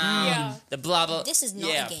clown, Yeah. the blah blah. This is not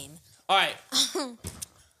yeah. a game. All right.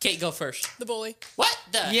 Kate, go first. The bully. What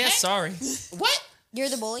the Yeah, heck? sorry. What? You're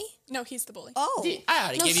the bully? No, he's the bully. Oh. Dude, I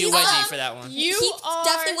ought to No, give you a he's- wedgie for that one. You he are.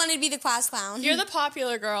 definitely wanted to be the class clown. You're the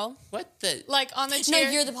popular girl. What the? Like on the no, chair.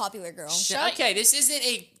 you're the popular girl. Shut- Okay, this isn't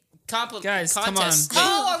a Guys, come contest. on. Wait,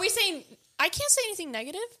 Oh, are we saying I can't say anything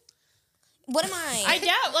negative? What am I? I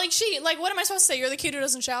doubt. What am I supposed to say? You're the kid who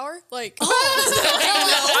doesn't shower? Like,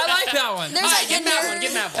 I like that one. There's All right, like give a me that nerd. one.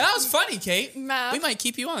 Give me that one. That was funny, Kate. Math. We might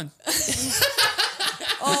keep you on.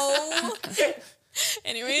 Oh.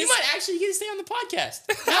 anyways. You might actually get to stay on the podcast.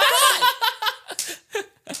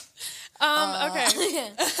 Okay.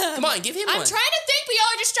 Come on, give him I'm one. trying to think, but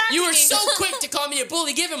y'all are distracting You were me. so quick to call me a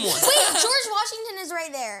bully. Give him one. Wait, George Washington is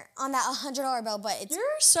right there on that $100 bill, but it's You're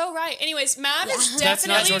so right. Anyways, Mav is That's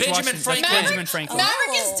not definitely George Benjamin Washington. Franklin. That's Benjamin Franklin. Maverick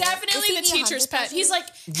Oh. is definitely Is he the the teacher's pet. 100,000? He's like,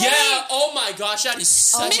 hey, Yeah. Oh my gosh, that is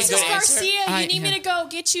such a Mrs. good answer. Garcia, I- you need me yeah. to go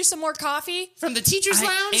get you some more coffee? From the teachers'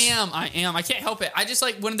 lounge. I am. I can't help it. I just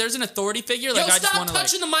like when there's an authority figure, Yo, like I just stop want to like.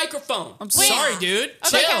 touching the microphone. I'm sorry, dude.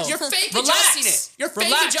 Chill. Chill. You're fake Relax. adjusting it. You're fake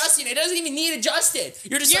Relax. adjusting it. It doesn't even need adjusted.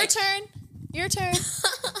 You're just Your like turn. Your turn.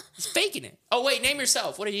 faking it. Oh wait, name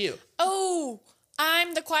yourself. What are you? Oh,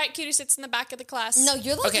 I'm the quiet kid who sits in the back of the class. no,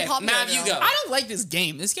 you're like Okay, the popular Mav, you girl. go. I don't like this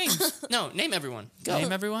game. This game. No, name everyone. Go.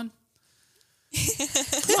 Name everyone.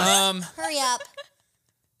 Hurry up.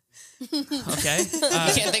 Okay. You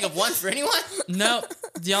can't think of one for anyone. No,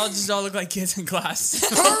 y'all just all look like kids in class.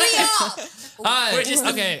 Hurry up. We're just-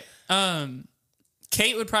 okay.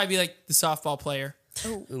 Kate would probably be like the softball player.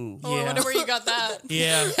 Ooh. Oh, I wonder where you got that.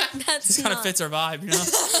 Yeah. That's Just kind of not- fits our vibe, you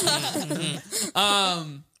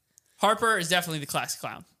know. Harper is definitely the class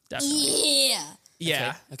clown. Definitely. Yeah.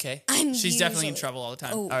 Yeah. Okay. I'm She's definitely in usually- trouble all the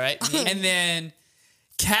time. Oh. All right. Me. And then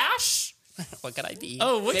Cash. What could I be?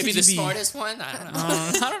 Oh, what maybe could the you be? smartest one. I don't know.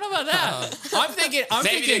 I don't know about that. I'm thinking.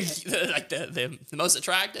 Maybe the most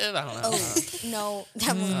attractive. I don't know. No,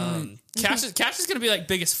 that one. Cash is gonna be like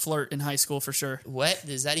biggest flirt in high school for sure. What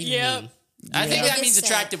does that even Yep. mean? I think Yeah. that means Biggest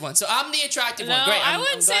attractive one. So I'm the attractive No, one. Great. I I'm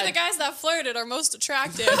wouldn't say glad. the guys that flirted are most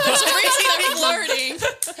attractive. There's a reason they're flirting.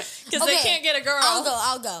 Because they Okay, can't get a girl. I'll go.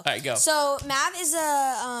 All right, go. So Mav is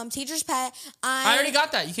a teacher's pet. I already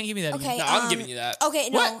got that. You can't give me that. Okay. No, I'm giving you that. Okay,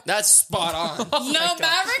 no. What? That's spot on. No,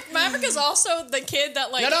 Maverick is also the kid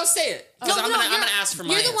that like. No, don't say it. Because I'm gonna ask for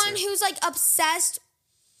my You're the answer. one who's like obsessed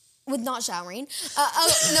with not showering. No,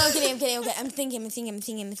 I'm kidding. Okay, I'm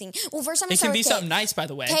thinking. Well, first I'm gonna It start can be with something Kate. nice, by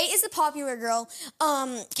the way. Kate is the popular girl.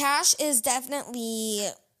 Cash is definitely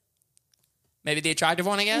Maybe the attractive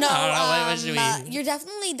one again. no. I don't know. What should we? You're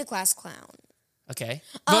definitely the class clown. Okay.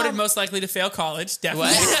 Voted most likely to fail college.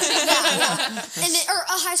 Definitely. What? And then, or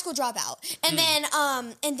a high school dropout. And then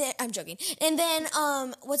I'm joking. And then,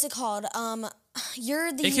 what's it called?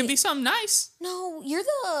 You're the. It can be something nice. No, you're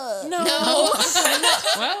the. No.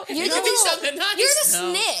 Well, You're It the could be little- something nice. You're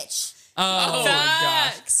the No. snitch. oh my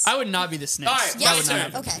gosh. Facts. I would not be the snitch. All right, That my would not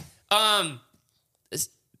turn. happen. Okay. This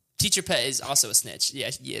teacher pet is also a snitch. Yeah,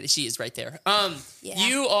 she is right there. Yeah.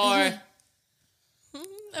 You are.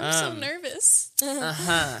 I'm so nervous.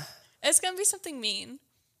 It's gonna be something mean.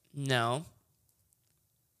 No.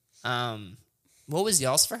 What was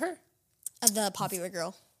y'all's for her? The popular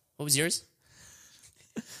girl. What was yours?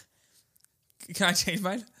 Can I change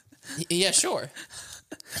mine? Yeah, sure.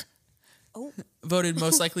 Oh. Voted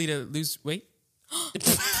most likely to lose weight.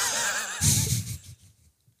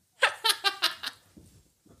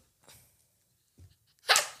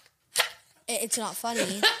 It's not funny.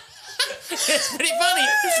 It's pretty funny.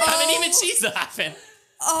 I mean, even she's laughing.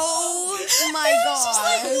 Oh my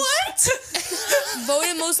god. What?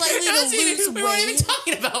 Voted most likely to lose We weren't even weight.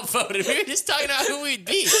 talking about voting. We were just talking about who we'd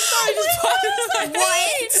be. What? Wait,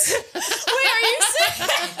 are you saying?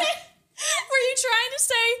 Were you trying to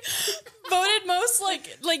say voted most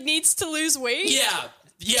like needs to lose weight? Yeah.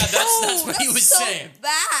 Yeah, that's what he was so saying.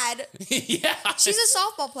 bad. Yeah. She's a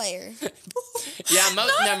softball player. Yeah,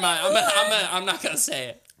 never mind. I'm not going to say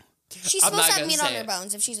it. She's I'm supposed not to have gonna meat on say her it.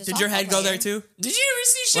 bones if she's a Did your softball head go player. there too? Did you ever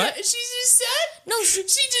see What? she just said? No, She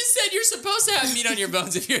just said you're supposed to have meat on your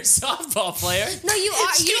bones if you're a softball player. No, you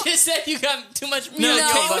are. She You just said you got too much meat No, on your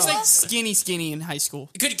Kate bones. was like skinny in high school.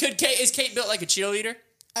 Could Kate, is Kate built like a cheerleader?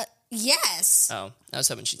 yes. Oh, I was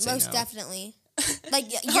hoping she'd say Most no. definitely. Like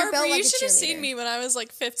you're Harper, built like you a should have cheerleader. seen me when I was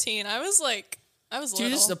like 15. I was like I was Dude,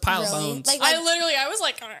 little. this is a pile of Really? bones. I was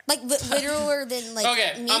like, Littler than like.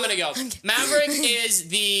 Okay, me. I'm gonna go. Maverick is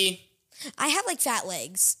the I have like fat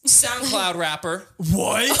legs. SoundCloud rapper.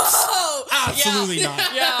 What? oh, Absolutely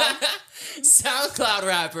not. yeah. SoundCloud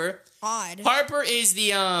rapper. Odd. Harper is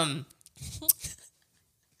the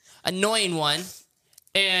annoying one,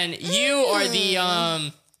 and you are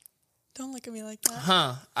the Don't look at me like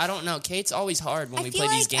that. I don't know. Kate's always hard when I we feel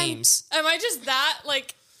play these like I'm- games. Am I just that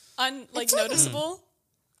noticeable?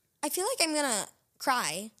 I feel like I'm gonna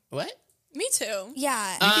cry. What? Me too.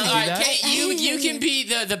 Yeah. can All do right, that. Kate, you can be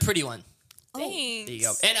the pretty one. Thanks. There you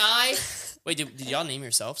go. And I wait. Did y'all name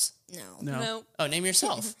yourselves? no. No. No. Oh, name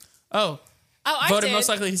yourself. Oh, Oh, I voted did. most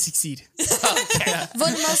likely to succeed.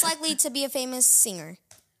 Voted most likely to be a famous singer.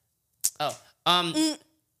 Oh,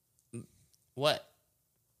 what?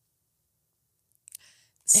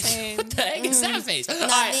 Same. What the heck is that face? All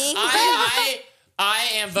right, Nothing. I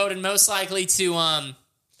am voted most likely to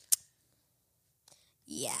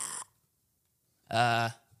Yeah.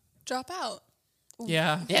 Drop out.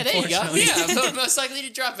 Yeah. yeah, there you go. unfortunately. Yeah, voted most likely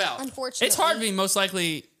to drop out. Unfortunately. It's hard being most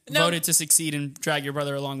likely No. voted to succeed and drag your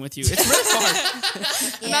brother along with you. It's really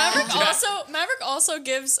hard. Yeah. Maverick also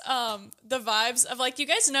gives the vibes of like you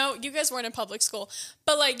guys weren't in public school,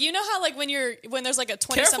 but like you know how like when there's like a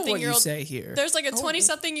 20 Careful something what year you old say here. there's like a 20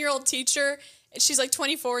 something year old teacher. She's like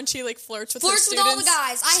 24 and she like flirts with her Flirts with students. all the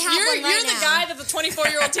guys. I have You're one right the now. guy that the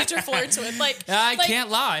 24-year-old teacher flirts with. Like I like, can't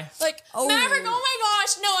lie. Like Oh. Maverick, oh my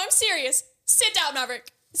gosh, no, I'm serious. Sit down, Maverick.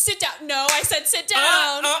 Sit down. No, I said sit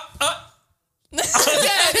down. And then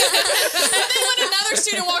when another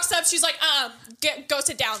student walks up, she's like, go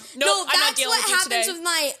sit down. Nope, No, I'm not that's dealing what with you happens today. with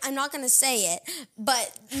my. I'm not gonna say it,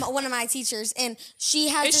 but one of my teachers, and she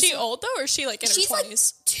has. Is this, she old though, or is she like in her She's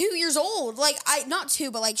 20s? like 2 years old. Like not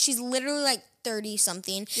 2, but like she's literally like 30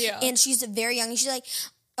 something. Yeah. And she's very young. And she's like,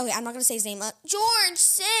 okay, I'm not gonna say his name. George,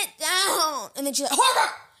 sit down. And then she's like,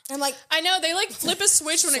 Harper. And I'm like, I know they like flip a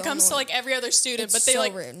switch when it So comes to annoying. like every other student, It's but they so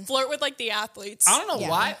like rude. flirt with like the athletes. I don't know Yeah.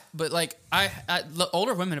 why, but like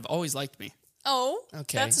older women have always liked me. Oh,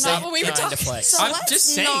 Okay, that's so not what we were trying to talking. flex. So I'm let's just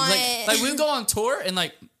saying, not- like we would go on tour and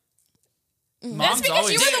like That's mom's because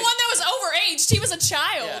always you were the one that was overaged. He was a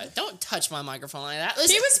child. Yeah, don't touch my microphone like that. He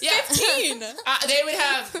Listen, was yeah. 15. They would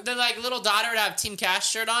have the like little daughter would have Team Cash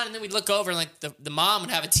shirt on, and then we'd look over and like the mom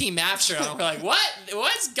would have a Team Math shirt on. We're like,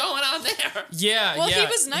 what's going on there? yeah, Well, he yeah.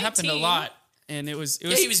 was It happened a 19. lot, and it was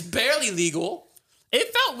Yeah, he was barely legal.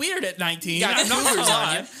 it felt weird at 19. Got I'm not cougars gonna on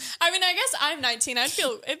lie. you. I mean, I guess I'm 19.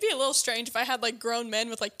 It'd be a little strange if I had like grown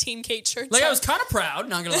men with like Team Kate shirts. Like on. I was kind of proud,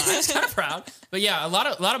 not gonna lie, I was kind of proud. But yeah, a lot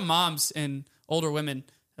of moms and older women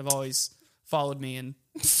have always followed me, and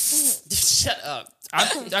Shut up. I'm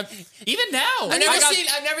even now,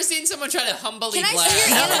 I've never seen someone try to humbly Can I brag. see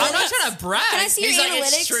your I'm not trying to brag. Can I see He's your like, analytics?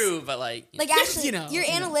 it's true, but like, Like actually, You know, your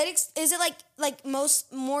you know. analytics is it like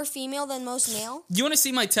more female than most male? You want to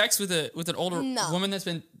see my text with an older No. woman that's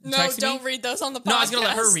been no, texting don't me? read those on the podcast. No, I was gonna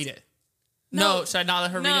let her read it. No, should I not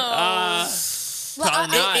let her read it? No.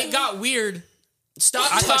 probably not. It got weird.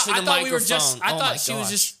 Stop I thought, touching the we were microphone. just. I Oh my thought she was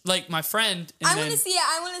gosh. just like my friend. And I then, want to see it.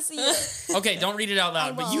 I want to see it. Okay, don't read it out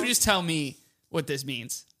loud, but you won't. just tell me what this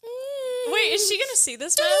means. Wait, is she gonna see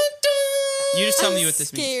this, man? You just tell me what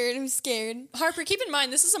this means. Scared. I'm scared. Harper, keep in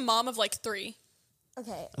mind this is a mom of like 3.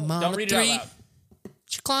 Okay. Mama Don't read it out three, loud.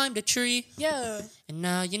 she climbed a tree, Yeah. and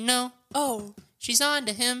now you know Oh. she's on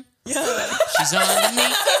to him. Yeah. She's on to me.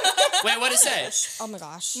 Wait, what did it say? Oh my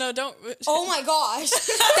gosh. No, don't. Oh my gosh.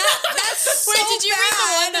 That's Wait, so did you read the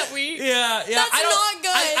bad. one that we? Yeah, yeah. That's I don't, not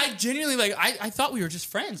good. I genuinely like. I thought we were just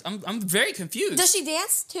friends. I'm very confused. Does she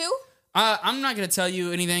dance too? I'm not gonna tell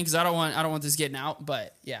you anything because I don't want this getting out.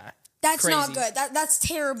 But yeah, That's crazy. not good. That's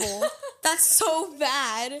terrible. That's so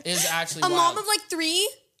bad. It's actually A wild. mom of like 3?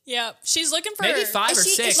 Yeah, she's looking for maybe 5 or Is she-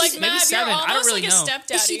 6, is Like she- maybe Matt, 7. You're I don't almost really like know. a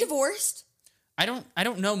stepdaddy. Is she divorced? I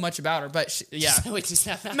don't know much about her, but yeah. Wait, is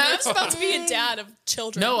that not Matt's about to be a dad of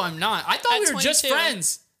children. No, I'm not. I thought At we were just 22.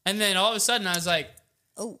 friends, and then all of a sudden I was like,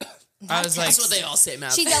 Oh. like, That's what they all say,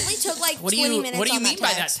 Matt. She definitely took like what do 20 you minutes what do you on mean by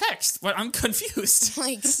that text. text? What, I'm confused.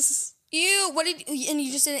 Like, ew, what did and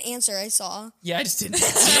you just didn't answer, I saw. Yeah, I just didn't.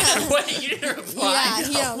 Wait, you didn't reply?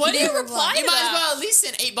 Yeah, What he do you didn't reply You to might as that? well at least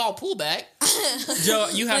send 8-ball pullback. Joe,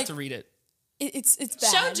 you have to read it. It's bad.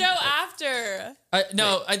 Show Joe after.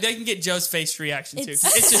 No, they can get Joe's face reaction too.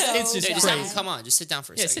 'cause It's It's so just Dude, just crazy. come on, just sit down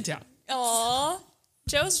for a Yeah, second. sit down. Aw,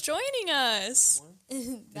 Joe's joining us.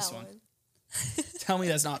 That one. Tell me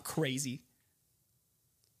that's not crazy.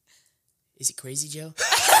 Is it crazy, Joe?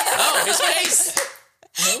 Oh, his face.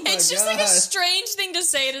 Oh my It's just like a God. strange thing to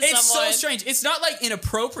say to It's someone. so strange. It's not like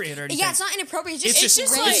inappropriate or anything. Yeah, it's not inappropriate. It's It's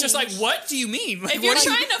just, just like, what do you mean? Like, If you're what do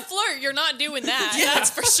you- trying to flirt, you're not doing that. Yeah. That's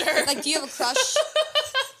for sure. like, do you have a crush?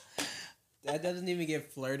 That doesn't even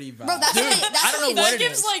get flirty vibes. Bro, that's Dude, what that's I don't what know it what that it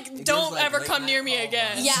gives is. like, gives, don't like, ever late come night near me call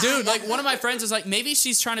again. Yeah. Dude, like one of my friends was like, maybe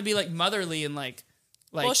she's trying to be like motherly and like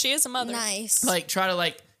Well, she is a mother. Nice. like try to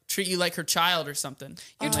like treat you like her child or something.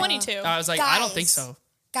 You're 22. I was like, I don't think Guys. so.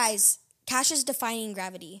 Guys, Cash is defying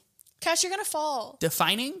gravity. Cash, you're gonna fall.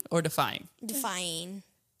 Defining or defying? Defying.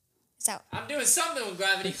 It's out. I'm doing something with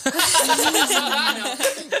gravity. I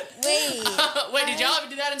Wait. know. Wait, did y'all ever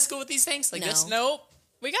do that in school with these things? Like No. this? Nope.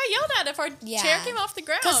 We got yelled at if our Yeah. chair came off the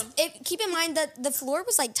Because ground. keep in mind that the floor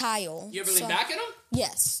was like tile. You ever lean so- back at them?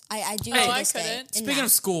 Yes, I do. Hey, to I this day. couldn't. In Speaking math.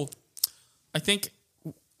 of school, I think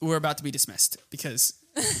we're about to be dismissed because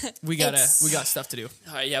we got stuff to do.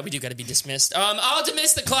 All right, yeah, we do got to be dismissed. I'll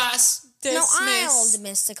dismiss the class. no, I'll Dismiss.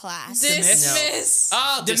 dismiss the class. Dismiss.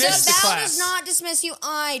 I'll Dismiss dismiss. the Belle class. does not dismiss you.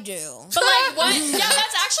 I do. But like, what? Yeah,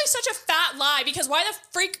 that's actually such a fat lie because why the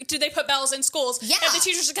freak do they put bells in schools? Yeah, If the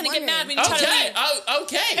teachers are gonna get mad when you try to Okay. leave. Oh,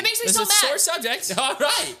 okay. It makes me This so is a sore mad. subject. All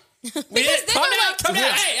right. We Because did, then calm they're down. like- Calm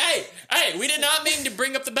down. Hey. We did not mean to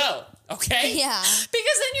bring up the bell. Okay. Yeah. Because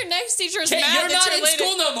then your next teacher is Okay, mad you're that not you're in late.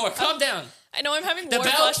 school no more. Calm down. I know I'm having The war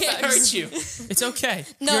bell flashbacks. can't hurt you. It's okay.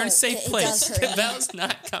 No, You're in a safe it place. does hurt. The bell's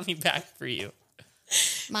not coming back for you.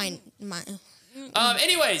 Mine.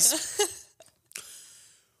 Anyways,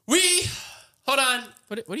 hold on.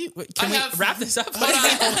 What do you? Can I we have- wrap this up?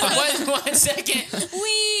 Hold on. one second.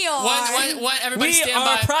 We are. One. Everybody We stand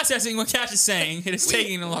are by. processing what Cash is saying. It is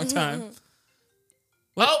taking a long time.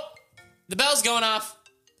 Well, the bell's going off.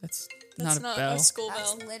 That's That's not not a bell. a school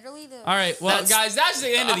That's bell. literally the. All right, well, That's- guys, that's the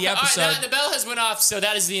end of the All right, episode. the bell has went off, so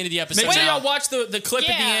that is the end of the episode. Make sure now. y'all watch the clip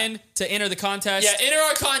at the Yeah. end to enter the contest. Yeah, enter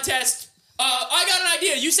our contest. I got an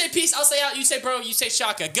idea. You say peace, I'll say out. You say bro, you say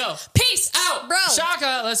shaka. Go. Peace Out. Bro.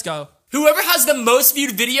 Shaka, let's go. Whoever has the most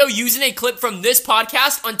viewed video using a clip from this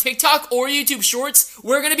podcast on TikTok or YouTube Shorts,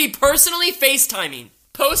 we're going to be personally FaceTiming.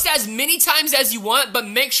 Post as many times as you want, but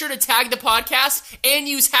make sure to tag the podcast and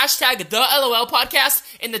use hashtag #TheLOLPodcast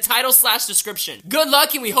in the title/description. Good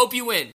luck and we hope you win.